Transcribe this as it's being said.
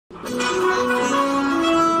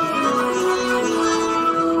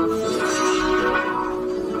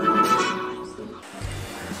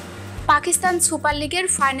Pakistan super লিগের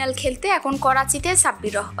final খেলতে এখন করাচিতে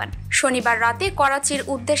সাব্বির রহমান। শনিবার রাতে করাচির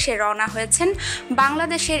উদ্দেশ্যে রওনা হয়েছেন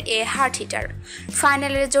বাংলাদেশের হার্ট হিটার।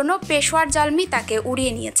 ফাইনালের জন্য পেশওয়ার জালমি তাকে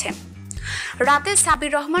উড়িয়ে নিয়েছে। রাতে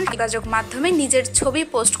সাব্বির রহমান যোগাযোগ মাধ্যমে নিজের ছবি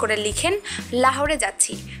পোস্ট করে লিখেন, লাহোরে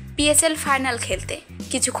যাচ্ছি PSL ফাইনাল খেলতে।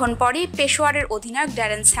 কিছুক্ষণ পরই পেশওয়ারের অধিনায়ক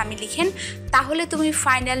ড্যারেন স্যামি লিখেন, তাহলে তুমি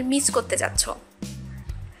ফাইনাল মিস করতে যাচ্ছ।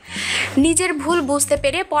 নিজের ভুল বুঝতে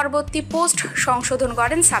পেরে পরবর্তী পোস্ট সংশোধন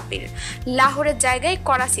করেন সাব্বির। লাহোরের জায়গায়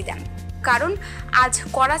করাচি দেন, কারণ আজ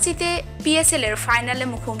করাচিতে PSL এর ফাইনালে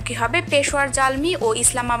মুখোমুখি হবে পেশওয়ার জালমি ও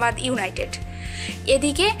ইসলামাবাদ ইউনাইটেড।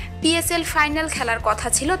 এদিকে PSL ফাইনাল খেলার কথা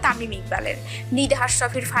ছিল তামিম ইকবালের। নিদহাস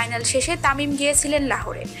ট্রফির ফাইনাল শেষে তামিম গিয়েছিলেন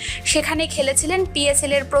লাহোরে। সেখানে খেলেছিলেন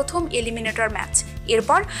PSL এর প্রথম এলিমিনেটর ম্যাচ।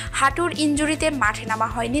 এরপর হাঁটুর ইনজুরিতে মাঠে নামা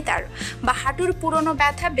হয়নি তার, বা হাঁটুর পুরনো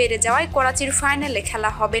ব্যথা বেড়ে যাওয়ায় করাচির ফাইনালে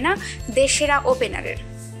খেলা হবে না দেশসেরা ওপেনারের।